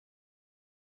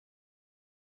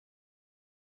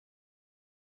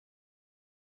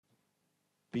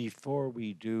Before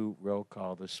we do roll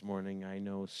call this morning, I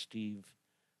know Steve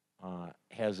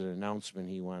has an announcement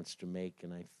he wants to make,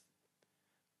 and I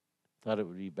thought it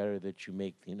would be better that you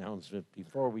make the announcement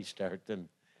before we start than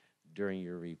during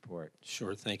your report.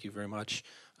 Sure, thank you very much.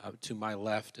 To my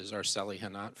left is Arceli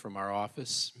Hanat from our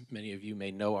office. Many of you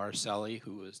may know Arceli,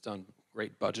 who has done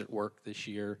great budget work this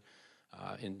year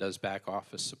and does back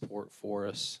office support for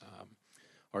us.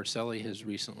 Arceli has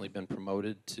recently been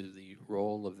promoted to the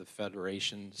role of the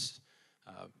Federation's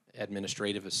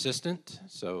administrative assistant,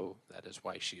 so that is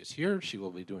why she is here. She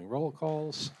will be doing roll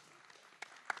calls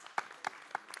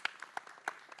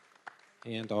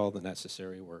and all the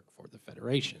necessary work for the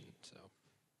Federation. So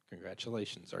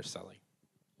congratulations, Arceli.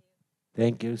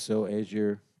 Thank you. So as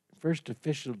your first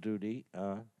official duty,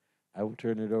 I will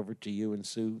turn it over to you and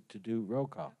Sue to do roll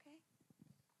call.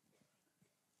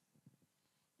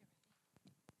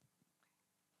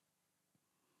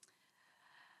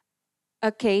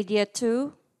 Acadia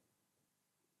 2,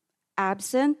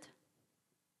 absent.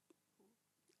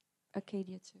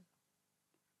 Acadia 2.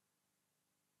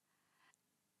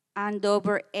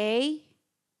 Andover A,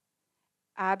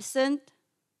 absent.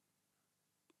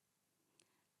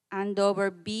 Andover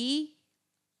B,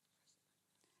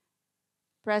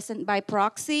 present by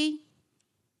proxy.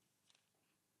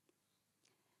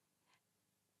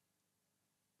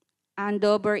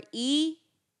 Andover E,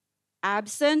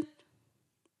 absent.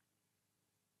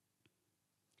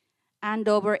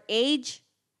 Andover H,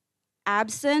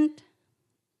 absent.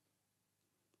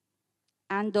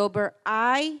 Andover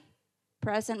I,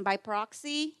 present by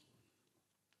proxy.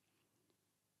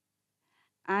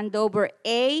 Andover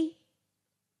A,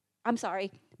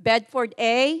 Bedford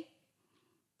A,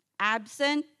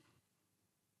 absent.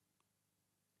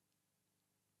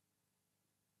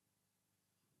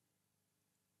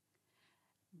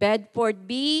 Bedford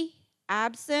B,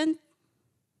 absent.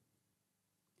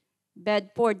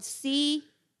 Bedford C,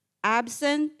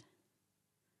 absent.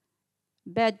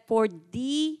 Bedford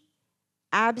D,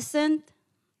 absent.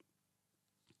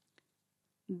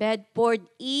 Bedford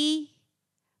E,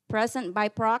 present by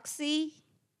proxy.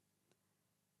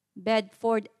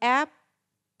 Bedford F,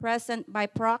 present by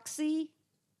proxy.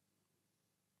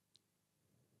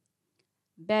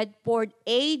 Bedford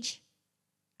H,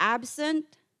 absent.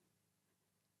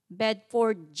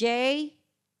 Bedford J,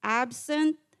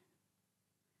 absent.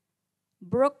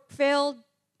 Brookfield,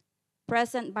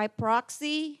 present by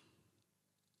proxy.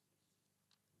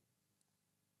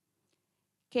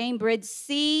 Cambridge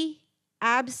C,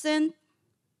 absent.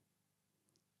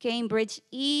 Cambridge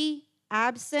E,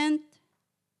 absent.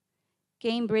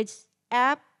 Cambridge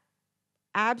F,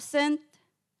 absent.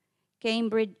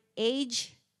 Cambridge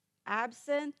H,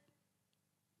 absent.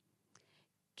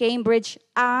 Cambridge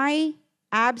I,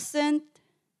 absent.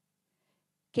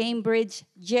 Cambridge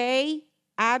J,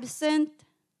 absent.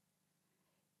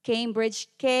 Cambridge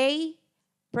K,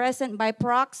 present by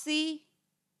proxy.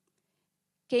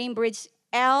 Cambridge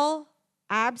L,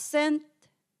 absent.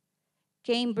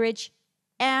 Cambridge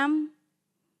M,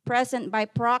 present by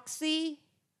proxy.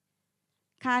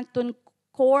 Canton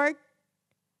Court,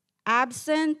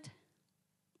 absent.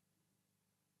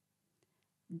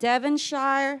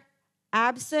 Devonshire,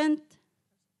 absent.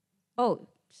 Oh,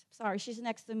 sorry, she's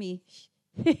next to me.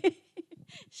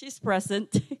 She's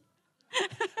present.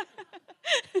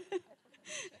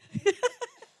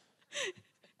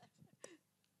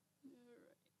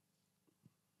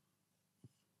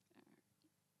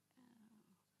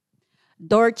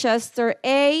 Dorchester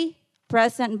A,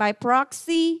 present by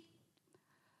proxy.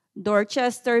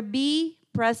 Dorchester B,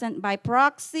 present by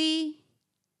proxy.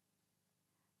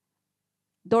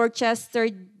 Dorchester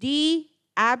D,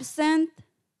 absent.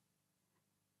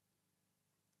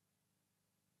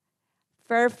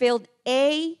 Fairfield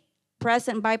A,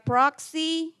 present by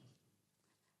proxy.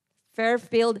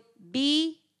 Fairfield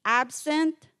B,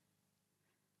 absent.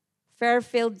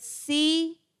 Fairfield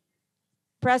C,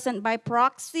 present by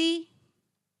proxy.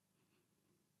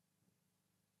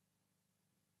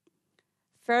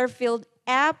 Fairfield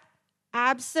F,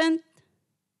 absent.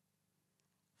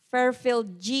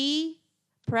 Fairfield G,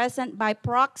 present by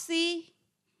proxy.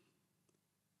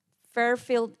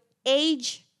 Fairfield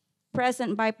H,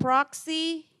 present by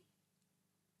proxy.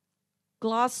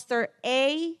 Gloucester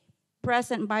A,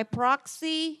 present by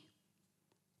proxy.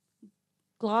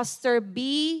 Gloucester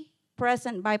B,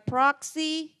 present by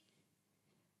proxy.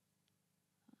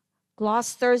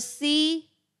 Gloucester C,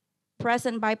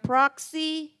 present by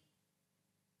proxy.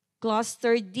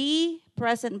 Gloucester D,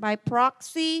 present by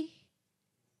proxy.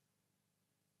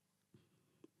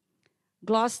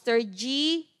 Gloucester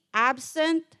G,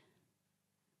 absent.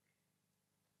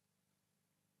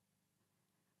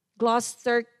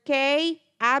 Gloucester K,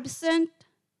 absent.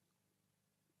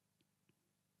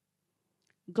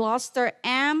 Gloucester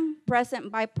M,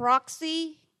 present by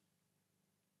proxy.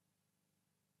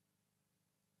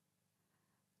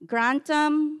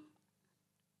 Grantham,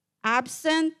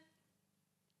 absent.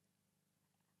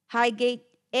 Highgate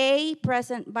A,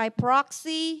 present by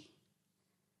proxy.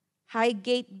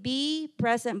 Highgate B,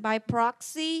 present by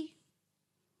proxy.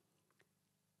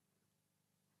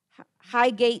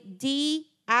 Highgate D,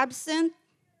 absent.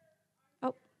 Oh,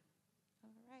 all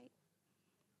right.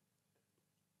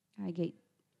 Highgate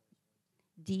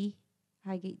D,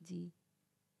 Highgate D,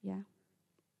 yeah.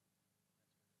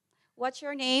 What's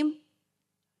your name?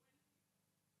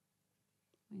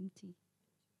 Wenty.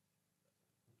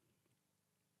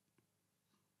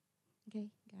 Okay,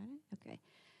 got it? Okay.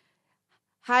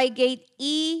 Highgate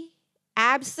E,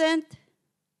 absent.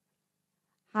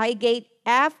 Highgate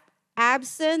F,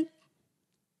 absent.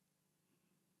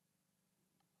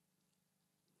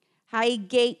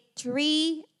 Highgate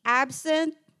 3,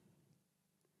 absent.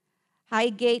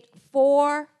 Highgate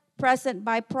 4, present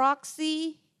by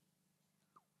proxy.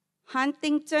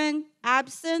 Huntington,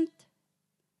 absent.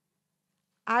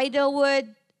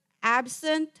 Idlewood,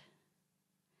 absent.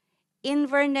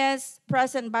 Inverness,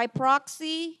 present by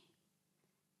proxy.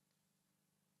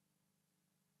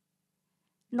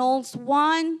 Knowles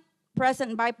 1,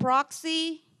 present by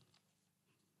proxy.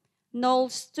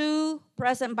 Knowles 2,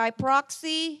 present by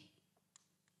proxy.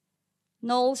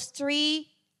 Knowles 3,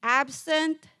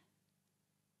 absent.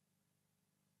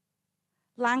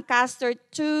 Lancaster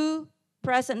 2,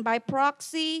 present by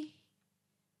proxy.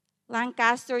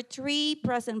 Lancaster 3,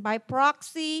 present by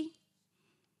proxy.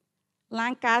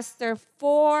 Lancaster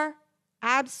 4,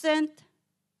 absent.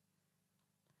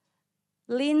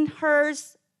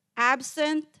 Lyndhurst,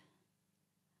 absent.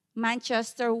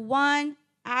 Manchester 1,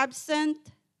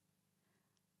 absent.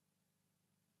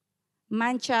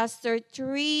 Manchester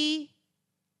 3,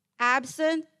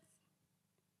 absent.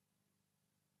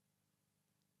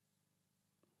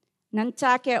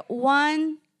 Nantucket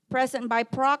 1, present by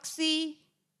proxy.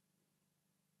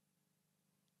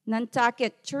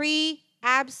 Nantucket 3,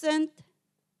 absent.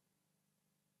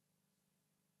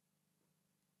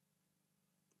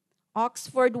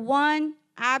 Oxford 1,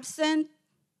 absent.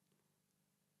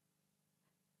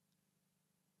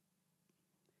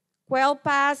 Quail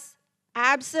Pass,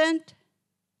 absent.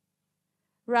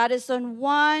 Radisson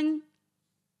 1,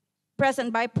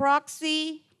 present by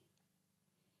proxy.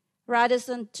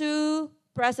 Radisson 2,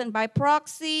 present by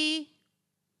proxy.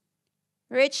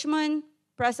 Richmond,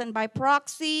 present by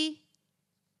proxy.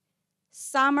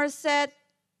 Somerset,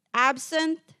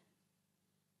 absent.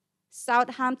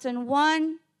 Southampton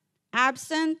 1,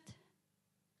 absent.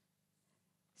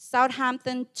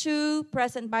 Southampton 2,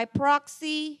 present by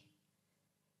proxy.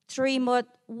 Tremont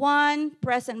 1,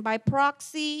 present by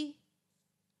proxy.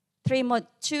 Tremont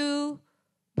 2,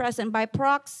 present by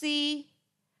proxy.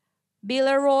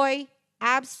 Villeroy,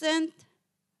 absent.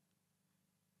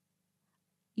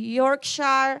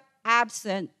 Yorkshire,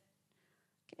 absent.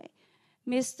 Okay.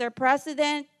 Mr.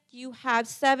 President, you have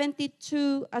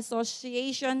 72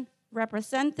 associations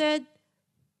represented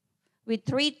with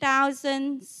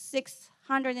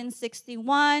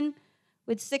 3,661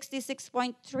 with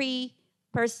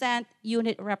 66.3%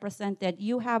 unit represented.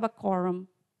 You have a quorum.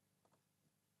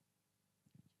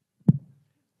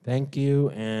 Thank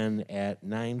you. And at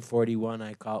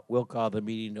 9:41, will call the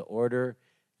meeting to order.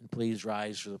 And please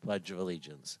rise for the Pledge of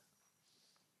Allegiance.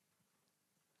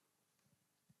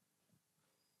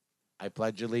 I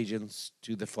pledge allegiance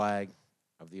to the flag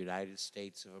of the United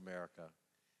States of America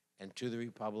and to the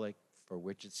republic for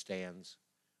which it stands,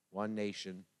 one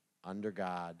nation, under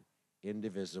God,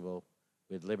 indivisible,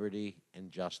 with liberty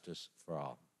and justice for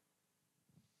all.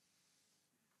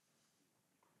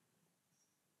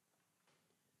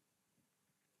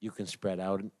 You can spread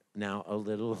out now a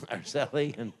little,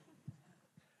 Araceli, and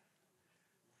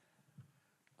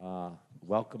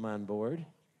welcome on board.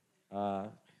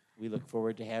 We look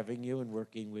forward to having you and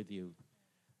working with you.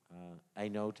 I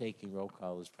know taking roll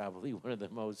call is probably one of the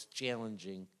most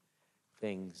challenging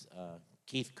things.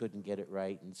 Keith couldn't get it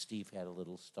right, and Steve had a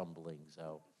little stumbling.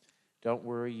 So don't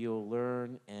worry, you'll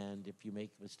learn, and if you make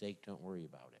a mistake, don't worry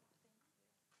about it.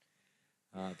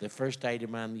 The first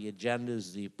item on the agenda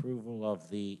is the approval of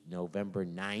the November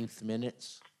 9th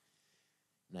minutes,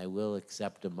 and I will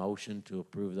accept a motion to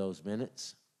approve those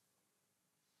minutes.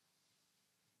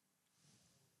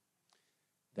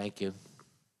 Thank you.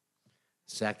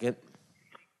 Second.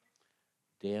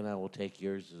 Dan, I will take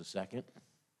yours as a second.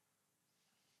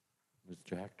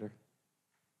 Mr. Hector.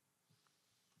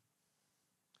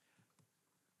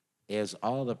 as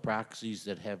all the proxies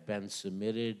that have been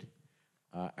submitted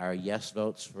are yes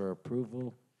votes for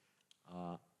approval,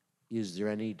 is there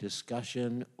any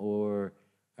discussion, or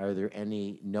are there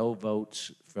any no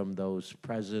votes from those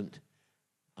present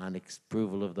on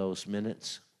approval of those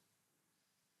minutes?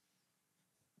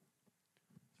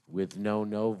 With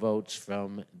no votes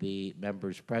from the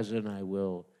members present, I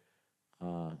will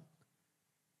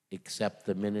accept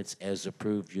the minutes as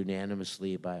approved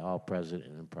unanimously by all present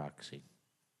and in proxy.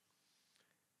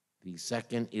 The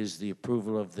second is the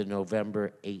approval of the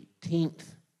November 18th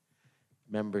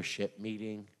membership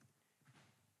meeting,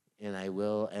 and I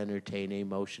will entertain a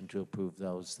motion to approve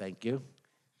those. Thank you.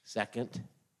 Second?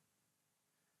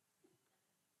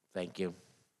 Thank you.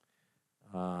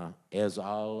 As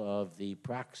all of the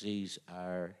proxies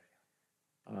are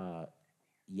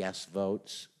yes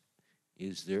votes,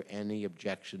 is there any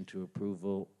objection to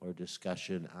approval or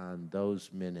discussion on those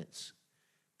minutes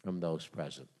from those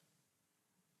present?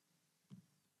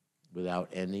 Without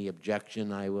any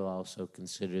objection, I will also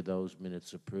consider those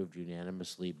minutes approved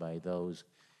unanimously by those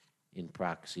in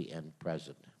proxy and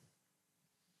present.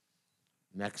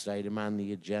 Next item on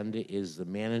the agenda is the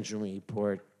management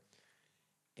report,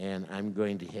 and I'm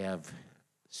going to have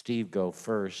Steve go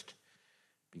first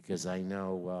because I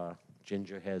know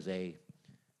Ginger has a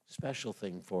special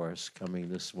thing for us coming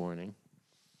this morning.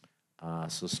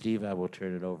 So Steve, I will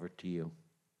turn it over to you.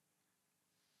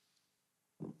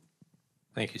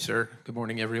 Thank you, sir. Good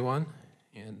morning, everyone.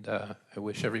 And I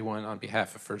wish everyone, on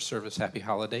behalf of First Service, happy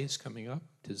holidays coming up.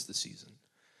 'Tis the season.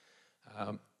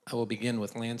 I will begin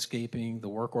with landscaping. The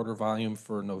work order volume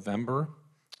for November,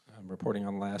 reporting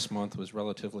on last month, was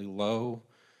relatively low.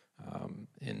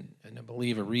 And I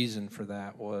believe a reason for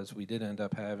that was we did end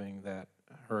up having that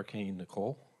Hurricane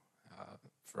Nicole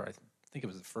for, I think it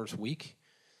was the first week.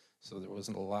 So there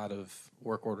wasn't a lot of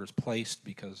work orders placed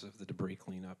because of the debris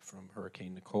cleanup from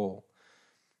Hurricane Nicole.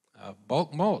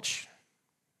 Bulk mulch,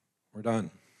 we're done.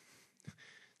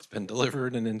 It's been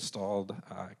delivered and installed.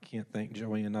 I can't thank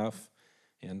Joey enough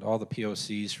and all the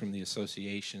POCs from the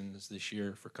associations this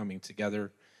year for coming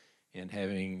together and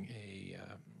having a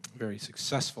very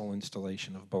successful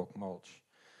installation of bulk mulch.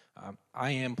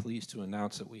 I am pleased to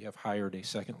announce that we have hired a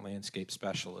second landscape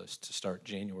specialist to start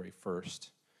January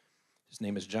 1st. His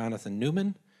name is Jonathan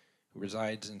Newman, who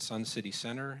resides in Sun City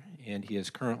Center, and he is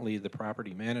currently the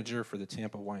property manager for the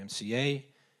Tampa YMCA,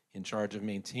 in charge of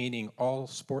maintaining all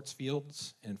sports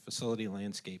fields and facility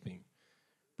landscaping.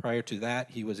 Prior to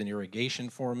that, he was an irrigation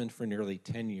foreman for nearly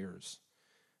 10 years.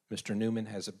 Mr. Newman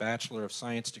has a Bachelor of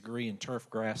Science degree in turf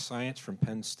grass science from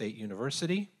Penn State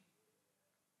University.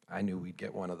 I knew we'd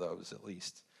get one of those at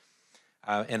least.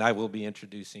 And I will be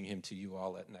introducing him to you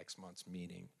all at next month's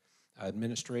meeting.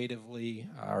 Administratively,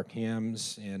 our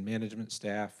CAMs and management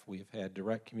staff, we've had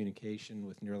direct communication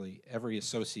with nearly every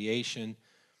association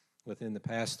within the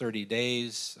past 30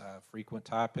 days. Frequent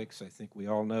topics, I think we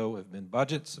all know, have been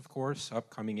budgets, of course,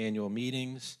 upcoming annual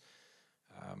meetings,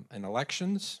 and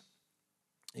elections.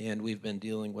 And we've been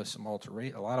dealing with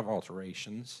a lot of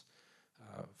alterations,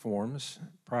 forms,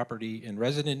 property and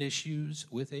resident issues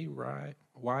with a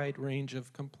wide range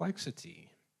of complexity.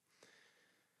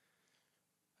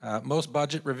 Most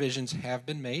budget revisions have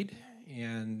been made,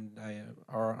 and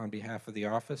on behalf of the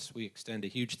office, we extend a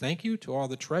huge thank you to all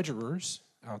the treasurers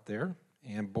out there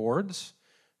and boards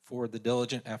for the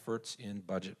diligent efforts in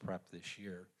budget prep this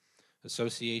year.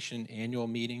 Association annual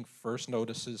meeting first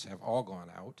notices have all gone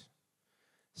out.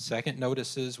 Second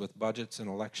notices with budgets and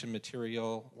election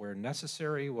material where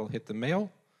necessary will hit the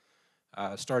mail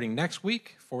starting next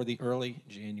week for the early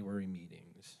January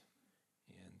meetings.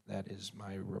 And that is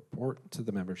my report to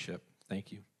the membership.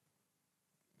 Thank you.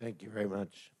 Thank you very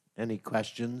much. Any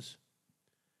questions?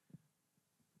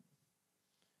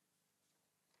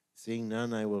 Seeing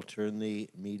none, I will turn the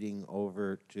meeting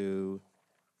over to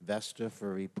Vesta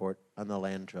for a report on the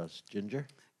land trust. Ginger?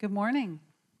 Good morning.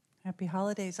 Happy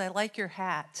holidays. I like your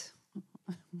hat.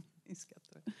 He's got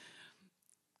the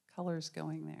colors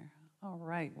going there. All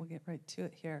right, we'll get right to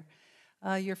it here.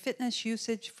 Your fitness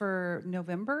usage for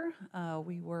November,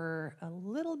 we were a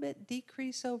little bit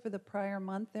decreased over the prior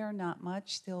month there, not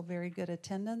much, still very good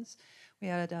attendance. We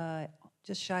had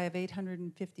just shy of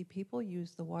 850 people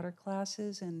use the water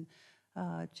classes and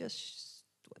just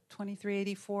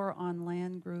 2384 on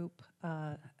land group,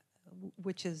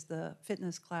 which is the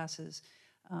fitness classes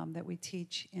that we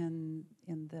teach in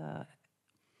the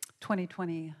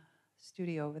 2020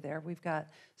 studio over there. We've got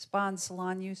spa and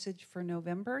salon usage for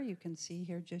November. You can see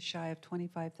here just shy of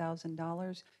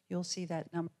 $25,000. You'll see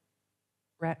that number.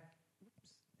 Oops,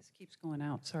 this keeps going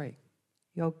out. Sorry.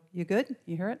 You good?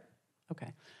 You hear it?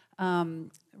 Okay.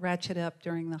 Ratchet up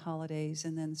during the holidays,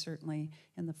 and then certainly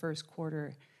in the first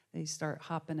quarter, they start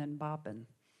hopping and bopping.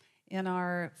 In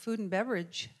our food and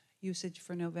beverage usage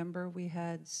for November, we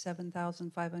had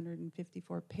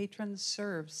 7,554 patrons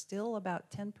served, still about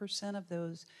 10% of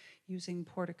those using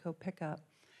Portico pickup,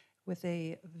 with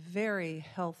a very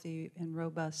healthy and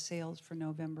robust sales for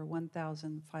November,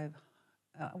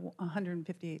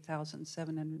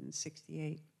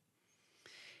 158,768.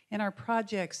 In our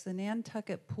projects, the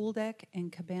Nantucket Pool Deck and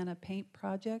Cabana Paint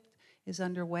project is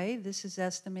underway. This is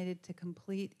estimated to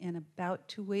complete in about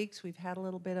 2 weeks. We've had a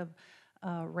little bit of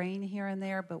rain here and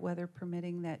there, but weather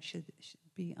permitting, that should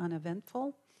be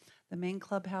uneventful. The main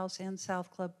clubhouse and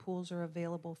South Club pools are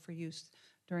available for use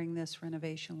during this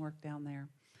renovation work down there.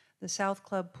 The South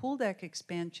Club Pool Deck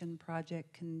expansion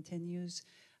project continues.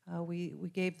 We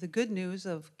gave the good news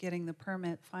of getting the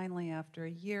permit finally after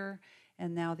a year,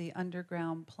 and now the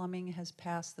underground plumbing has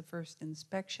passed the first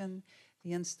inspection.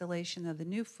 The installation of the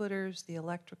new footers, the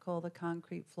electrical, the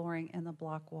concrete flooring, and the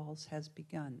block walls has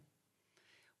begun.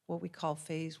 What we call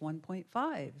phase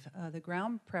 1.5. The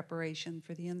ground preparation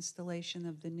for the installation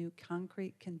of the new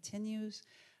concrete continues.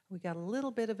 We got a little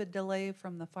bit of a delay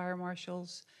from the fire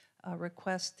marshal's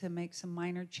request to make some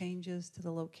minor changes to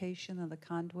the location of the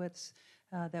conduits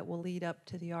that will lead up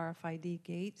to the RFID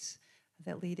gates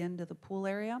that lead into the pool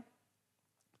area.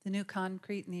 The new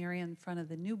concrete in the area in front of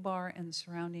the new bar and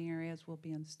surrounding areas will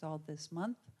be installed this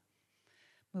month.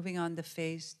 Moving on to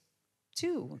phase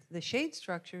 2, the shade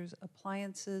structures,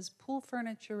 appliances, pool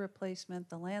furniture replacement,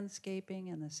 the landscaping,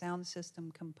 and the sound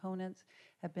system components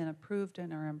have been approved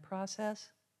and are in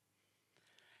process.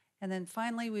 And then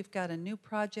finally, we've got a new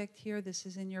project here. This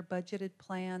is in your budgeted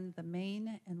plan. The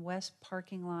main and west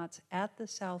parking lots at the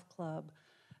South Club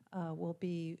will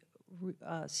be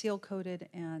seal coated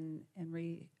and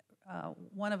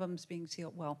one of them is being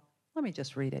sealed. Well, let me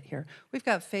just read it here. We've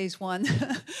got phase 1,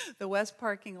 the west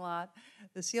parking lot.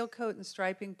 The seal coat and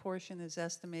striping portion is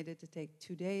estimated to take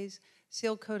 2 days.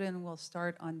 Seal coating will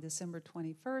start on December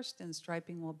 21st and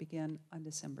striping will begin on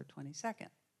December 22nd.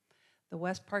 The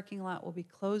west parking lot will be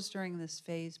closed during this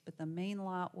phase, but the main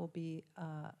lot will be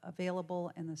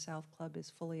available and the South Club is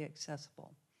fully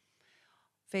accessible.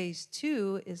 Phase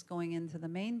 2 is going into the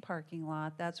main parking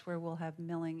lot. That's where we'll have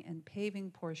milling and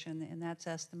paving portion, and that's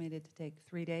estimated to take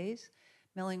 3 days.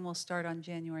 Milling will start on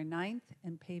January 9th,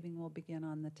 and paving will begin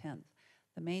on the 10th.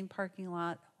 The main parking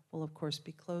lot will, of course,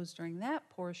 be closed during that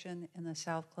portion, and the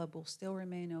South Club will still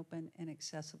remain open and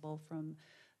accessible from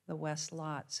the west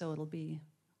lot. So it'll be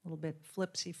a little bit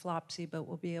flipsy-flopsy, but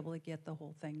we'll be able to get the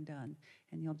whole thing done.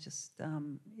 And you'll just,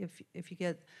 if you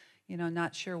get,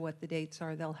 not sure what the dates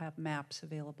are, they'll have maps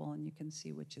available and you can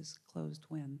see which is closed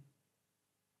when.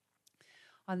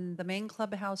 On the main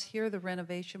clubhouse here, the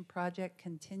renovation project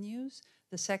continues.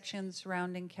 The section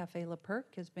surrounding Cafe Le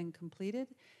Perc has been completed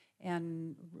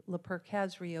and Le Perc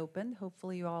has reopened.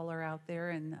 Hopefully you all are out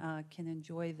there and can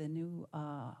enjoy the new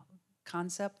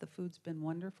concept. The food's been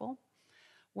wonderful.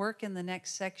 Work in the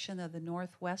next section of the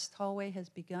northwest hallway has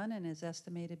begun and is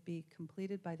estimated to be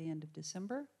completed by the end of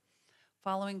December.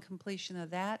 Following completion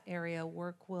of that area,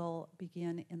 work will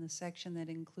begin in the section that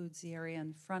includes the area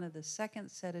in front of the second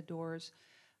set of doors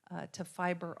to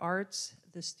Fiber Arts,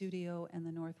 the studio, and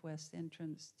the northwest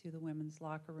entrance to the women's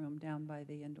locker room down by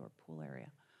the indoor pool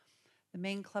area. The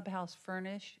main clubhouse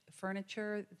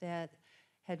furniture that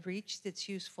had reached its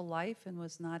useful life and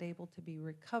was not able to be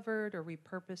recovered or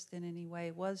repurposed in any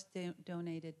way was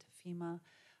donated to FEMA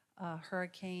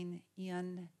Hurricane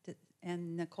Ian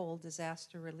and Nicole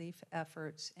disaster relief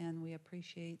efforts, and we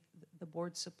appreciate the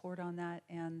board's support on that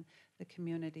and the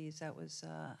communities. That was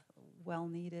well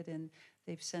needed, and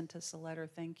they've sent us a letter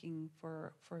thanking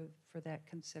for that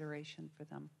consideration for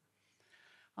them.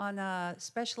 On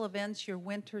special events, your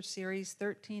winter series,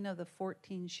 13 of the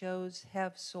 14 shows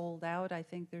have sold out. I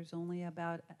think there's only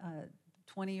about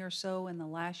 20 or so in the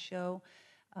last show.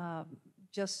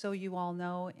 Just so you all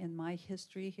know, in my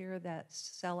history here, that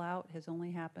sellout has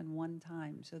only happened one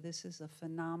time. So this is a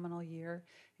phenomenal year,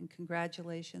 and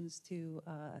congratulations to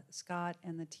Scott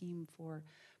and the team for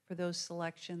those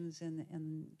selections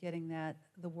and getting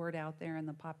the word out there and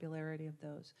the popularity of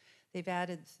those. They've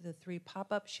added the 3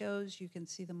 pop-up shows. You can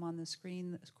see them on the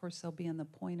screen. Of course, they'll be in the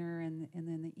pointer and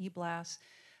then the e-blast,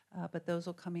 but those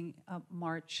will coming up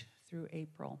March through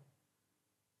April.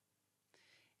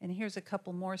 And here's a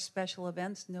couple more special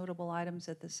events, notable items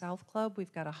at the South Club.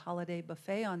 We've got a holiday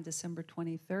buffet on December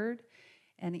 23rd,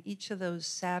 and each of those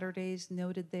Saturdays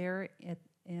noted there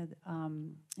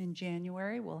in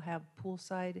January, we'll have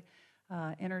poolside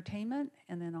entertainment,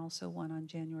 and then also one on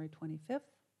January 25th.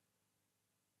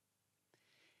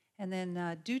 And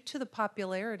then due to the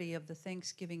popularity of the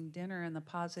Thanksgiving dinner and the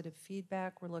positive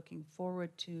feedback, we're looking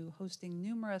forward to hosting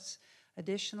numerous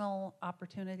additional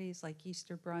opportunities like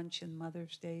Easter brunch and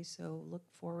Mother's Day. So look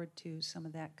forward to some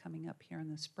of that coming up here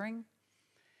in the spring.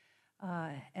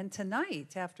 And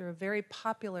tonight, after a very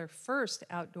popular first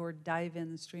outdoor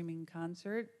dive-in streaming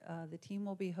concert, the team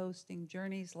will be hosting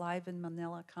Journey's Live in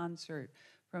Manila concert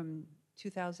from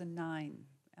 2009.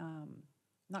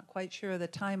 Not quite sure of the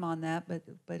time on that,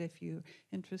 but if you're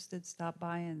interested, stop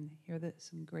by and hear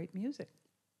some great music.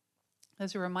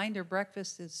 As a reminder,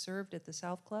 breakfast is served at the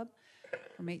South Club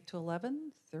from 8 to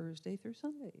 11, Thursday through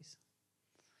Sundays.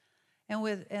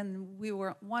 And we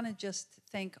want to just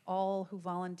thank all who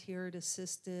volunteered,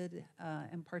 assisted,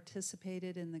 and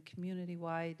participated in the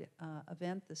community-wide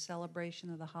event, the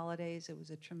celebration of the holidays. It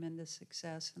was a tremendous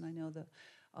success, and I know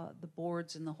the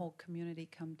boards and the whole community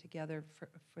come together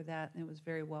for that, and it was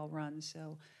very well run.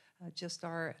 So just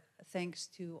our thanks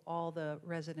to all the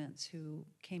residents who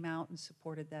came out and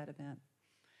supported that event.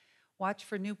 Watch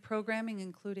for new programming,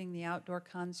 including the outdoor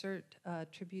concert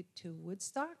tribute to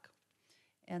Woodstock.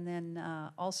 And then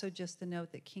also just to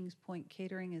note that Kings Point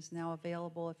Catering is now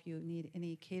available if you need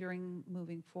any catering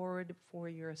moving forward for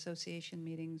your association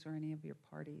meetings or any of your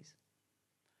parties.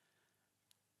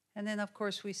 And then, of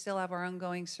course, we still have our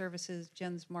ongoing services,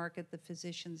 Jen's Market, the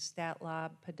Physicians Stat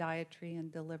Lab, Podiatry,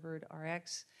 and Delivered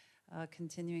RX,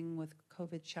 continuing with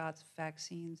COVID shots,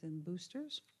 vaccines, and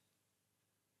boosters.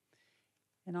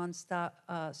 And on Spot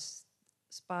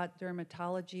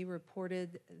Dermatology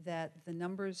reported that the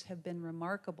numbers have been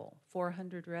remarkable.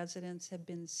 400 residents have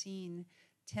been seen,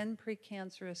 10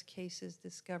 precancerous cases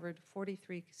discovered,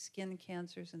 43 skin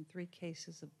cancers, and 3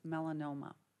 cases of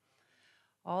melanoma.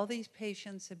 All these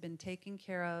patients have been taken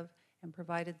care of and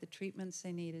provided the treatments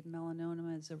they needed.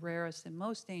 Melanoma is the rarest and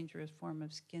most dangerous form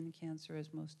of skin cancer,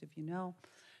 as most of you know.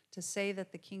 To say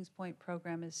that the Kings Point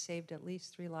program has saved at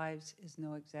least 3 lives is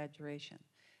no exaggeration.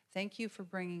 Thank you for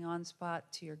bringing OnSpot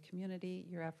to your community.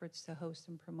 Your efforts to host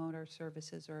and promote our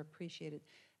services are appreciated.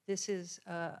 This is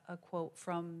a quote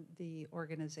from the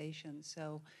organization.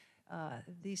 So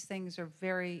these things are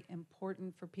very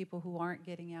important for people who aren't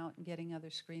getting out and getting other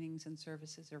screenings and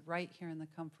services. They're right here in the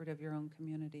comfort of your own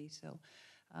community. So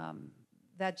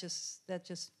that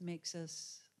just makes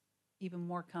us even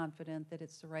more confident that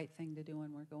it's the right thing to do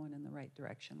and we're going in the right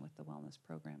direction with the wellness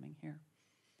programming here.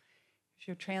 Here's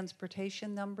your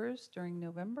transportation numbers during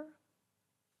November.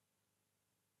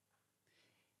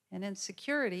 And in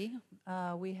security,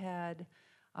 we had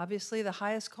obviously the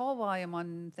highest call volume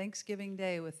on Thanksgiving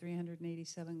Day with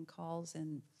 387 calls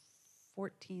and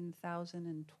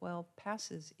 14,012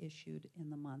 passes issued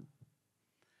in the month.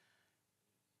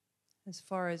 As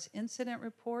far as incident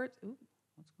reports, ooh,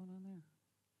 what's going on there?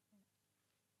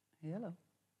 Hello.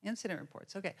 Incident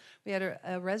reports. Okay. We had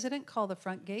a resident call the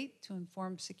front gate to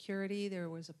inform security there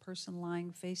was a person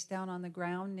lying face down on the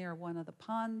ground near one of the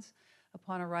ponds.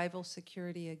 Upon arrival,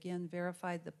 security again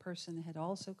verified the person had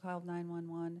also called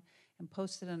 911 and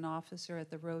posted an officer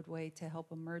at the roadway to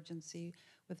help emergency.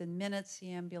 Within minutes, the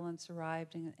ambulance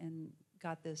arrived and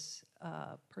got this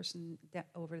person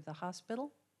over to the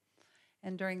hospital.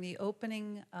 And during the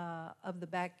opening of the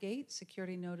back gate,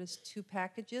 security noticed 2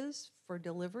 packages for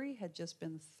delivery had just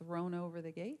been thrown over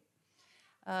the gate.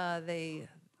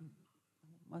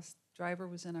 Driver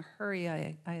was in a hurry,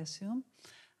 I assume.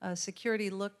 Security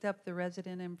looked up the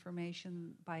resident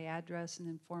information by address and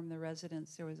informed the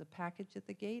residents there was a package at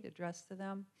the gate addressed to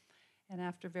them. And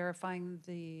after verifying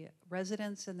the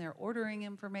residents and their ordering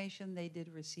information, they did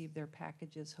receive their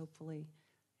packages, hopefully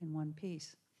in one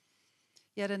piece.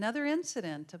 Yet another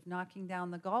incident of knocking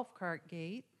down the golf cart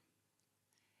gate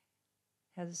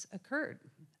has occurred.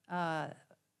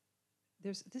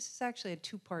 This is actually a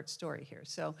 2-part story here.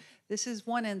 So this is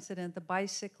one incident. The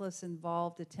bicyclists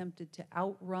involved attempted to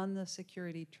outrun the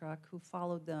security truck who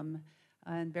followed them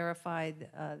and verified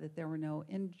that there were no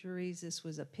injuries. This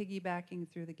was a piggybacking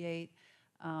through the gate.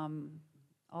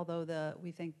 Although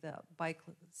we think the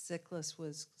bicyclist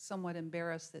was somewhat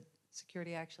embarrassed that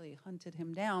security actually hunted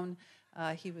him down,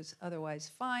 he was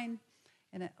otherwise fine.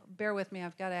 And bear with me,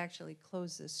 I've got to actually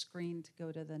close this screen to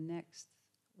go to the next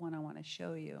one I want to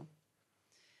show you.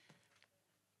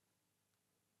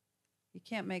 You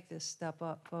can't make this stuff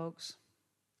up, folks.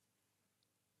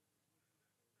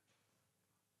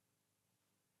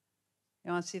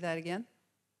 You want to see that again?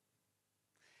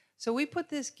 So we put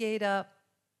this gate up.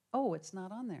 Oh, it's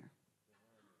not on there.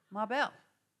 Ma belle.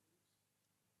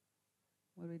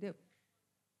 What do we do?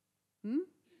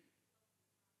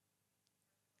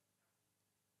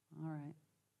 All right.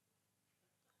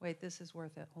 Wait, this is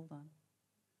worth it. Hold on.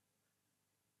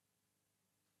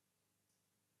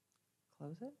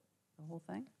 close it, the whole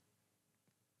thing?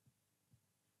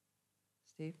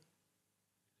 Steve?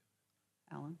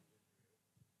 Alan?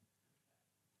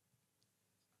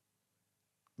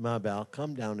 Mabel,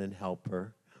 come down and help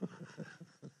her.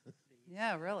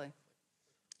 Yeah, really.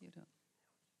 You don't.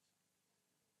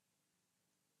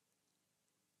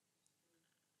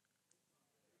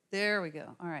 There we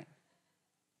go. All right.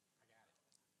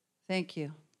 Thank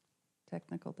you.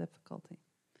 Technical difficulty.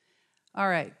 All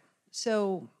right.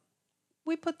 So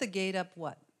we put the gate up,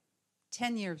 what,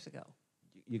 10 years ago?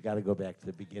 You got to go back to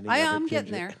the beginning I'm of it,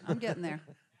 getting Ginger. there. I'm getting there.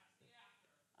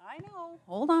 I know.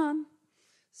 Hold on.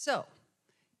 So,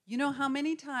 you know how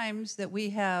many times that we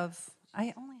have,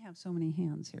 I only have so many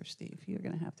hands here, Steve. You're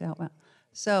going to have to help out.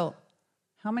 So,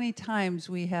 how many times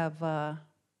we have,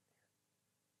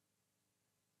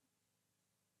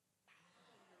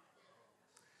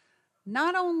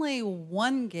 not only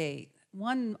one gate,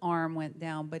 one arm went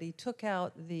down, but he took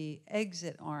out the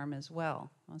exit arm as well.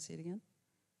 Want to see it again?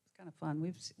 It's kind of fun.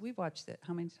 We've watched it.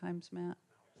 How many times, Matt?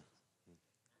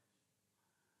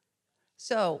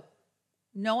 So,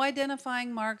 no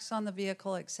identifying marks on the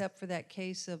vehicle except for that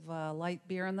case of light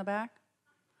beer in the back.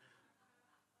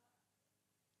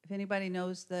 If anybody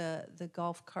knows the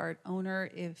golf cart owner,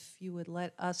 if you would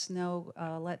let us know,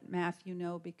 let Matthew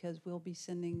know, because we'll be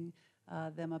sending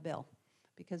them a bill,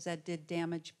 because that did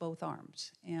damage both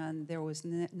arms. And there was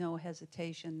no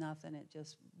hesitation, nothing. It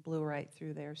just blew right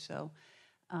through there. So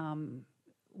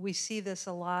we see this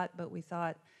a lot, but we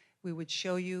thought we would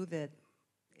show you that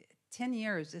 10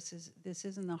 years, this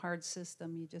isn't a hard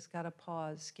system. You just got to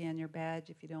pause, scan your badge.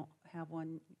 If you don't have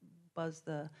one, buzz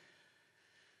the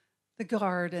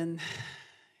guard, and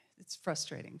it's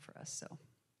frustrating for us. So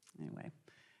anyway,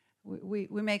 we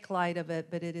make light of it,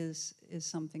 but it is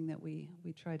something that we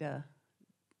try to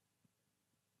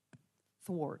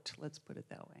thwart. Let's put it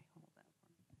that way. Hold that for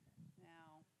me.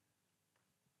 Now,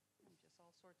 I'm just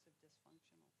all sorts of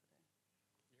dysfunctional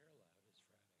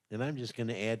today. And I'm just going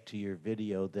to add to your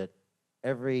video that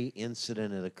every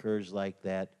incident that occurs like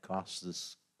that costs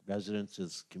this residents,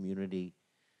 this community,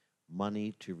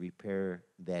 money to repair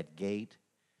that gate.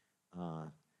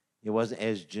 It wasn't,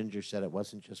 as Ginger said, it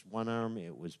wasn't just one arm,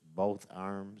 it was both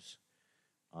arms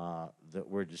that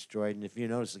were destroyed. And if you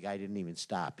notice, the guy didn't even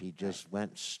stop. He just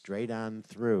went straight on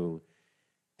through.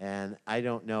 And I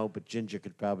don't know, but Ginger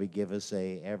could probably give us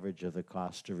a average of the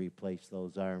cost to replace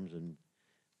those arms and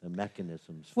the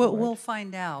mechanisms for Well, it. we'll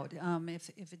find out.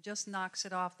 If it just knocks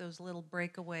it off, those little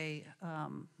breakaway,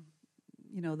 the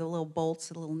little bolts,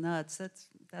 the little nuts,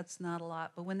 that's not a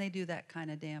lot. But when they do that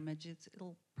kind of damage,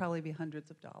 it'll probably be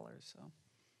hundreds of dollars. So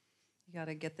you got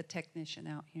to get the technician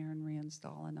out here and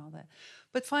reinstall and all that.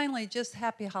 But finally, just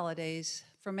happy holidays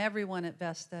from everyone at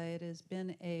Vesta. It has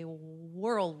been a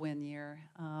whirlwind year.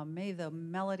 May the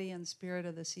melody and spirit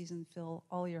of the season fill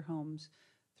all your homes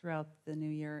throughout the new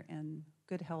year, and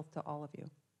good health to all of you.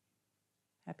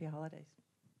 Happy holidays.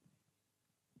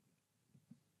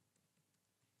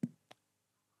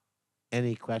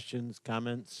 Any questions,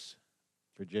 comments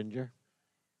for Ginger?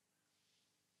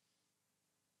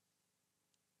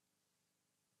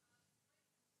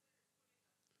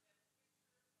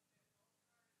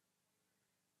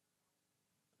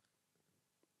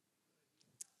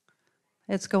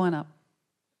 It's going up.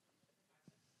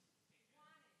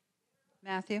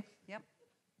 Matthew? Yep.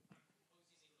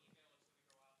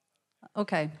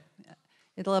 Okay.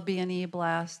 It'll be an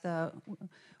e-blast.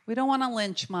 We don't want a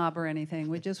lynch mob or anything.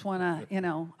 We just want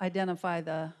to, identify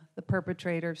the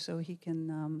perpetrator so he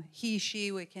can,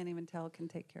 she, we can't even tell, can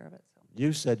take care of it. So.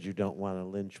 You said you don't want a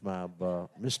lynch mob.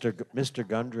 Mr.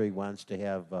 Gundry wants to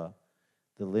have the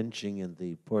lynching in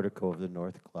the portico of the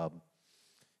North Club,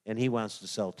 and he wants to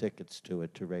sell tickets to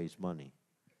it to raise money.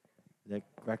 Is that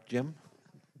correct, Jim?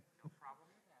 No problem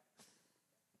with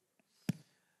that.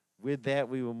 With that,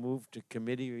 we will move to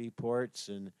committee reports,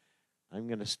 and I'm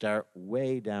going to start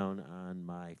way down on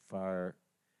my far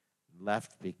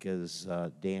left because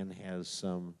Dan has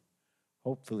some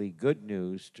hopefully good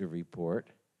news to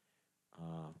report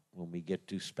when we get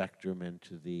to Spectrum and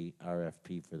to the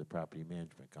RFP for the property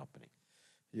management company.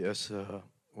 Yes,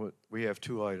 we have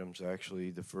two items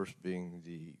actually. The first being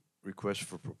the request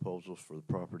for proposals for the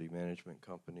property management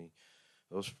company.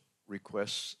 Those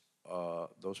requests,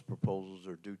 those proposals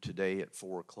are due today at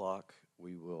 4 o'clock.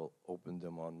 We will open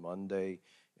them on Monday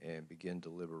and begin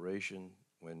deliberation.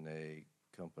 When a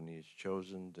company is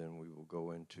chosen, then we will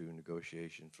go into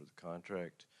negotiation for the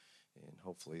contract, and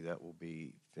hopefully that will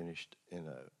be finished in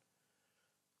a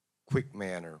quick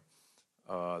manner.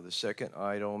 The second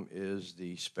item is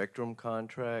the Spectrum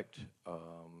contract.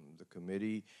 The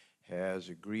committee has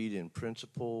agreed in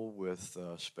principle with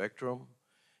Spectrum,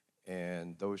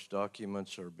 and those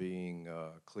documents are being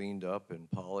cleaned up and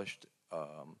polished.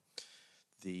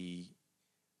 The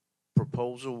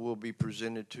proposal will be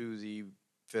presented to the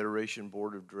Federation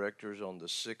Board of Directors on the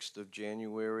 6th of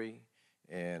January,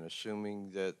 and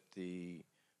assuming that the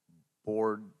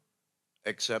board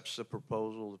accepts the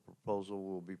proposal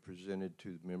will be presented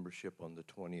to the membership on the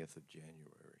 20th of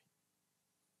January.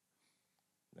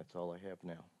 That's all I have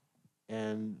now.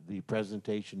 And the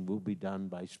presentation will be done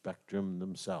by Spectrum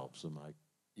themselves, am I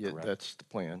Yeah, correct? that's the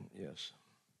plan, yes.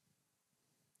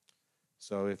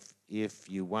 So if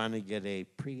you want to get a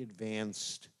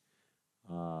pre-advanced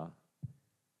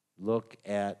look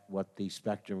at what the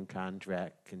Spectrum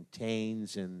contract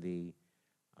contains and the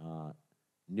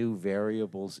new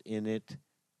variables in it,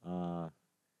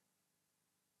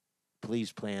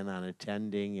 please plan on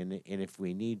attending. And if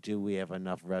we need to, we have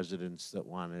enough residents that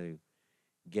want to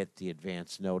get the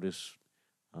advance notice.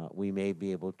 We may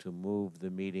be able to move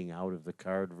the meeting out of the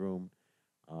card room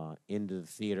into the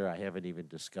theater. I haven't even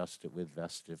discussed it with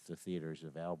Vesta if the theater is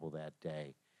available that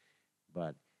day.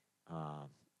 But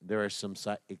there are some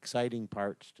exciting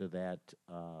parts to that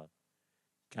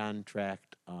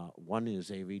contract. One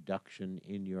is a reduction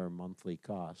in your monthly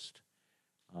cost,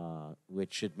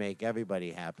 which should make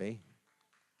everybody happy.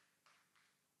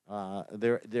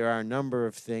 There are a number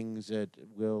of things that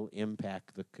will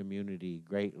impact the community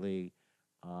greatly.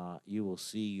 You will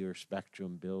see your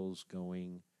Spectrum bills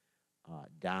going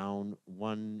down.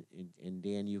 One, and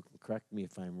Dan, you can correct me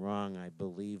if I'm wrong, I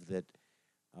believe that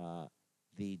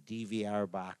the DVR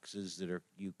boxes that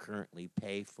you currently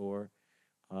pay for,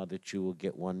 that you will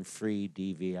get one free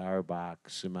DVR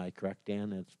box. Am I correct, Dan?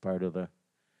 That's part of the...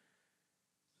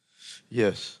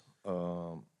 Yes.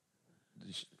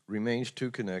 This remains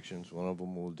 2 connections. One of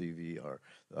them will DVR.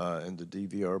 And the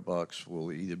DVR box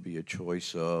will either be a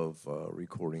choice of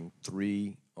recording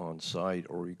 3 on site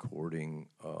or recording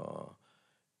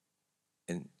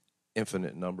an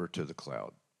infinite number to the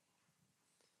cloud.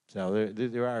 So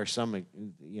there are some,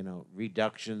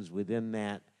 reductions within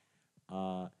that.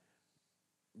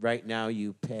 Right now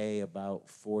you pay about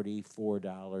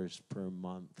 $44 per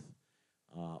month,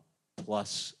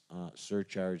 plus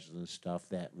surcharges and stuff.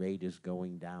 That rate is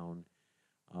going down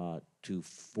to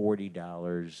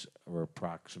 $40 or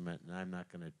approximate. And I'm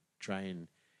not going to try and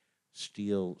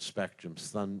steal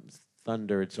Spectrum's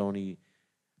thunder. It's only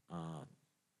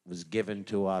was given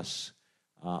to us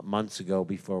months ago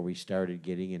before we started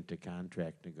getting into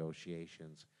contract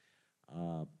negotiations.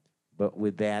 But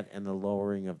with that and the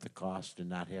lowering of the cost and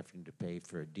not having to pay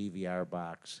for a DVR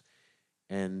box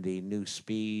and the new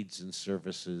speeds and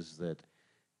services that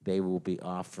they will be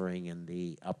offering and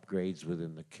the upgrades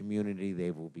within the community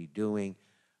they will be doing,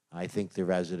 I think the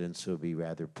residents will be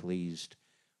rather pleased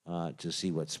to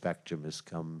see what Spectrum has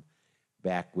come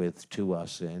back with to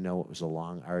us. And I know it was a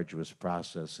long, arduous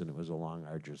process, and it was a long,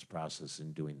 arduous process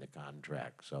in doing the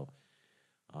contract. So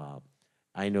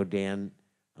I know Dan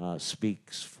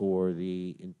speaks for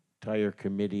the entire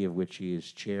committee of which he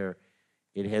is chair.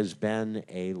 It has been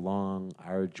a long,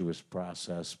 arduous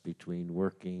process between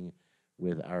working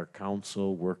with our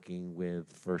council, working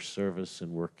with First Service,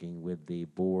 and working with the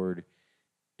board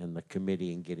and the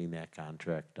committee in getting that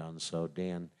contract done. So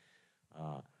Dan,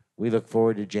 we look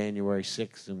forward to January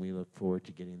 6th, and we look forward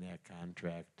to getting that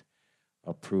contract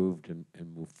approved and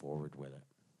move forward with it.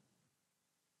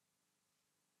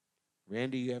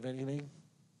 Randy, you have anything?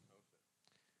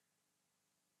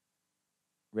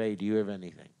 Ray, do you have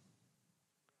anything?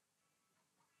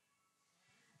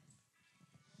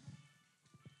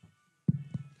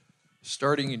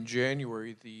 Starting in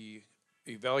January, the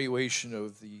evaluation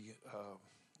of the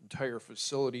entire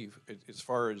facility, as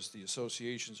far as the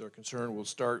associations are concerned, will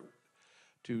start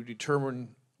to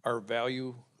determine our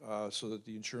value so that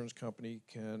the insurance company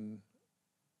can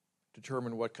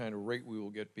determine what kind of rate we will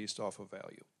get based off of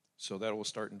value. So that will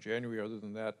start in January. Other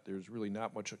than that, there's really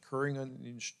not much occurring in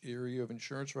the area of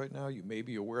insurance right now. You may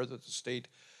be aware that the state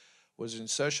was in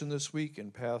session this week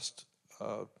and passed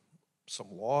some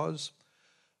laws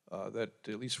that,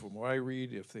 at least from what I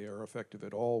read, if they are effective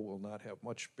at all, will not have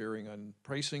much bearing on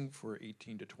pricing for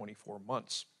 18 to 24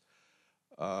 months.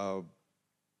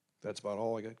 That's about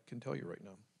all I can tell you right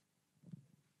now.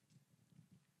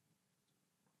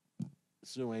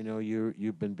 So I know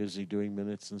you've been busy doing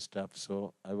minutes and stuff,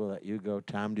 so I will let you go.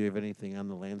 Tom, do you have anything on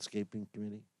the landscaping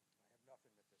committee? I have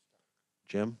nothing at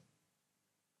this time.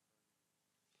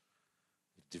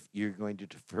 Jim? You're going to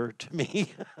defer to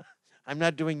me? I'm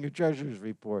not doing your treasurer's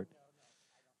report.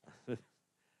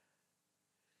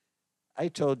 I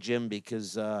told Jim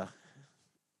because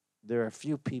there are a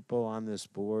few people on this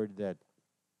board that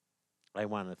I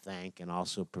want to thank and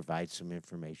also provide some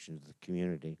information to the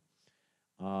community.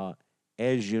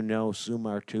 As you know, Sue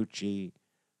Martucci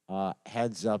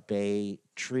heads up a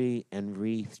tree and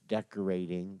wreath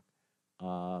decorating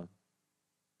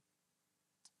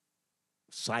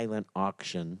silent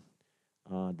auction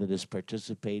that is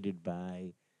participated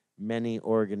by many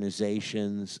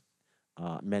organizations,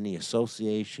 many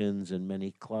associations, and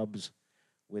many clubs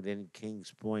within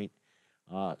Kings Point.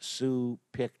 Sue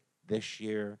picked this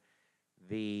year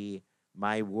the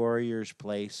My Warriors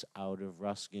Place out of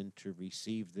Ruskin to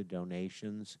receive the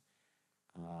donations.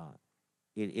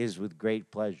 It is with great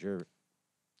pleasure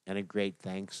and a great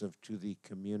thanks to the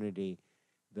community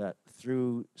that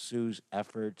through Sue's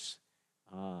efforts,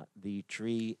 the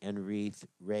tree and wreath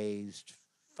raised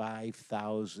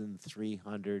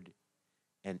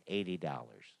 $5,380.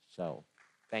 So,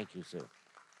 thank you, Sue.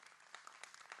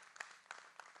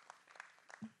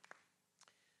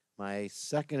 My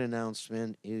second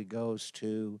announcement, it goes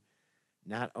to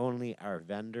not only our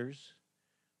vendors,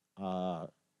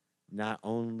 not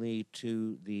only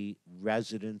to the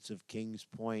residents of Kings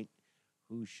Point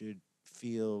who should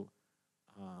feel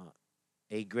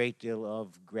a great deal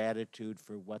of gratitude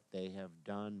for what they have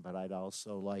done, but I'd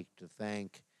also like to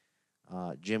thank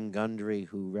Jim Gundry,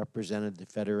 who represented the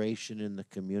Federation in the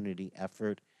community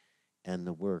effort and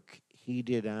the work he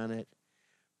did on it.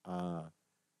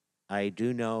 I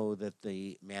do know that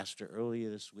the master earlier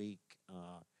this week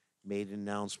made an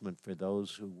announcement for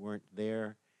those who weren't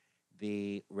there.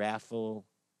 The raffle,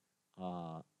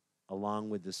 along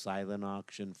with the silent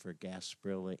auction for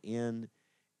Gasparilla Inn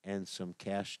and some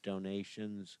cash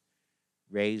donations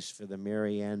raised for the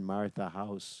Mary Ann Martha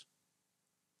House,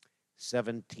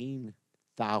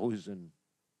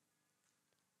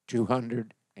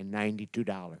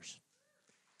 $17,292.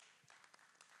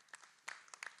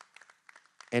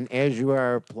 And as you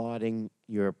are applauding,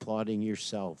 you're applauding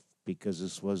yourself, because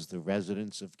this was the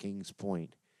residents of Kings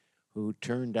Point who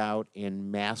turned out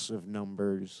in massive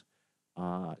numbers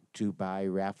to buy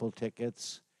raffle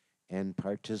tickets and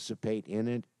participate in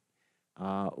it.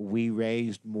 We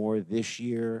raised more this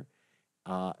year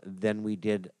than we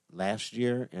did last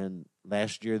year, and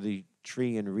last year the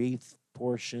tree and wreath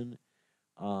portion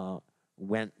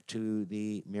went to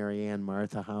the Mary Ann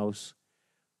Martha House.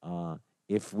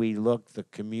 If we look, the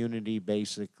community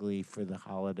basically for the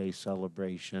holiday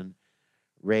celebration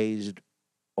raised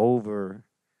over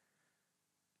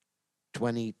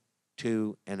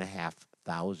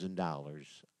 $22,500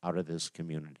 out of this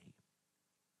community.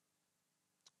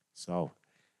 So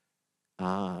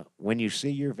when you see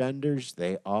your vendors,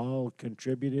 they all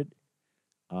contributed.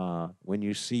 When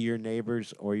you see your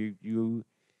neighbors, or you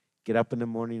get up in the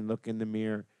morning and look in the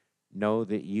mirror, know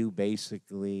that you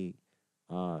basically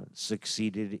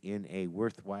succeeded in a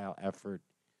worthwhile effort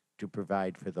to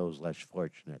provide for those less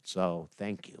fortunate. So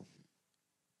thank you.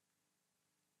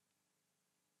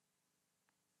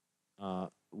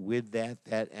 With that,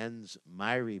 that ends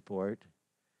my report.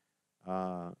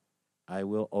 I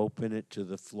will open it to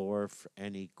the floor for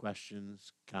any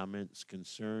questions, comments,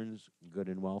 concerns, good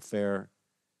and welfare.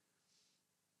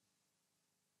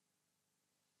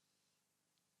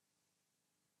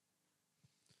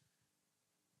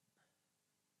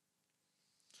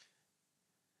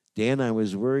 Dan, I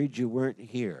was worried you weren't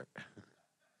here.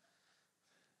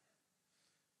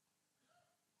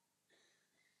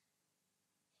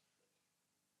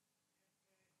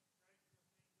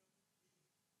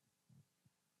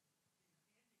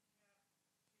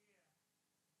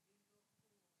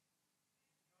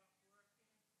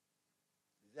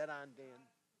 Is that on, Dan?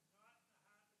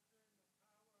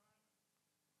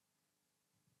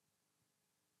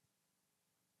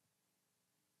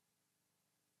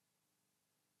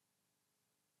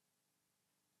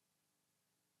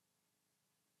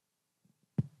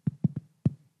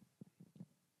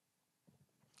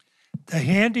 The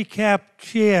handicap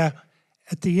chair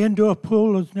at the indoor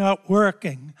pool is not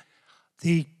working.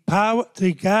 The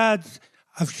guards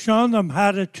have shown them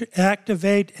how to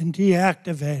activate and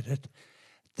deactivate it.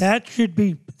 That should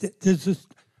be, there's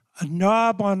a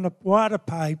knob on the water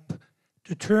pipe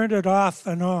to turn it off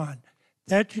and on.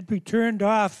 That should be turned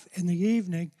off in the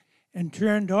evening and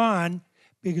turned on,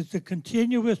 because the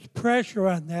continuous pressure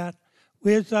on that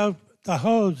wears out the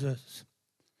hoses.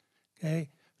 Okay?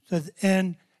 So,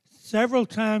 and several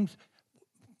times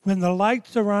when the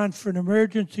lights are on for an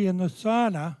emergency in the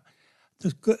sauna,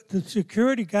 the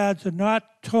security guards are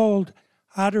not told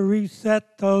how to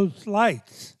reset those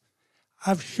lights.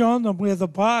 I've shown them where the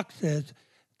box is.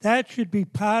 That should be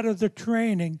part of the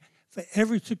training for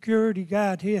every security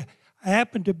guard here. I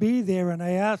happened to be there, and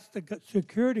I asked the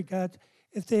security guards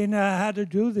if they know how to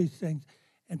do these things.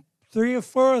 And 3 or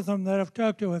 4 of them that I've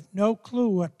talked to have no clue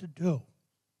what to do.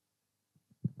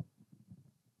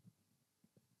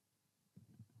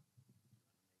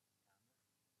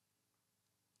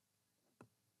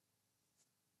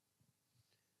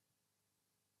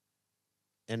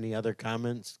 Any other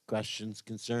comments, questions,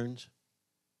 concerns?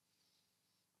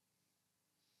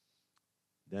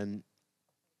 Then,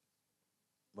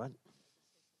 what?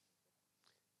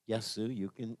 Yes, Sue, you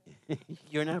can,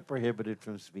 you're not prohibited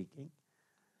from speaking.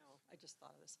 No, I just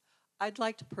thought of this. I'd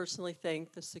like to personally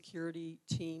thank the security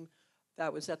team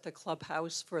that was at the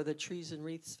clubhouse for the Trees and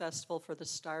Wreaths Festival for the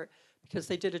start, because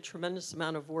they did a tremendous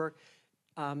amount of work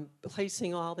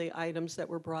placing all the items that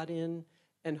were brought in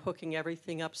and hooking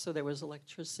everything up so there was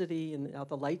electricity and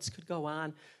the lights could go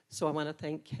on. So I want to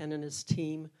thank Ken and his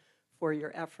team for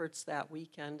your efforts that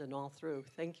weekend and all through.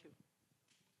 Thank you.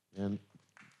 And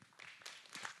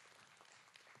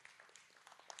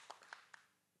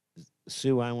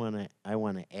Sue, I want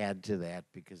to add to that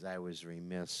because I was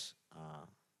remiss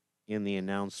in the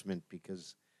announcement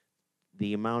because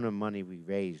the amount of money we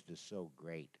raised is so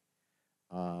great.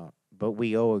 But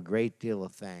we owe a great deal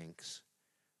of thanks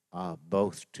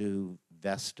both to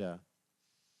Vesta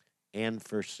and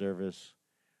First Service,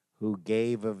 who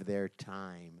gave of their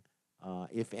time.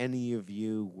 If any of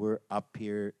you were up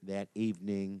here that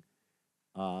evening,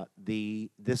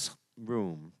 this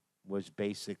room was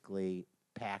basically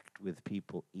packed with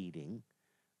people eating,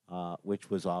 which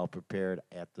was all prepared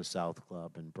at the South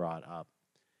Club and brought up.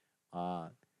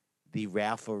 The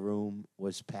raffle room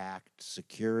was packed.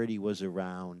 Security was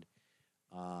around.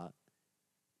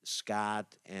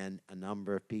 Scott and a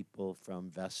number of people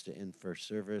from Vesta and First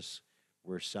Service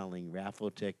were selling raffle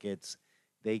tickets.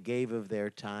 They gave of their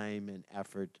time and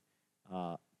effort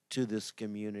to this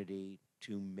community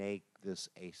to make this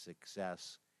a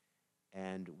success.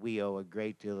 And we owe a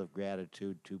great deal of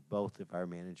gratitude to both of our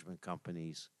management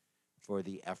companies for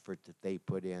the effort that they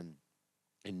put in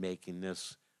making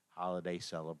this holiday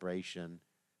celebration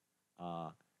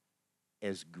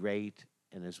as great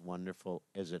and as wonderful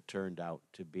as it turned out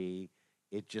to be.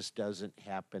 It just doesn't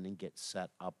happen and get set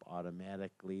up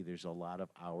automatically. There's a lot of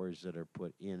hours that are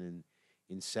put in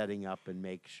setting up and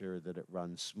make sure that it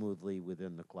runs smoothly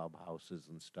within the clubhouses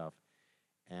and stuff.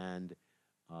 And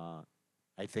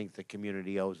I think the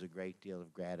community owes a great deal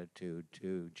of gratitude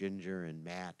to Ginger and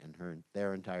Matt and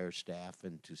their entire staff,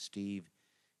 and to Steve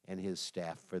and his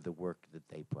staff for the work that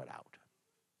they put out.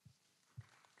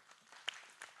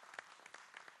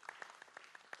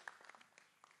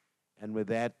 And with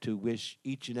that, to wish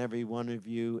each and every one of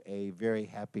you a very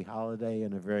happy holiday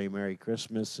and a very Merry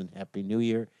Christmas and Happy New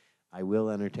Year, I will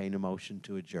entertain a motion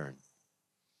to adjourn.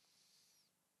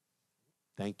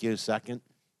 Thank you. Second?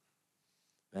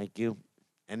 Thank you.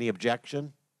 Any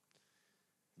objection?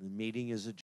 The meeting is adjourned.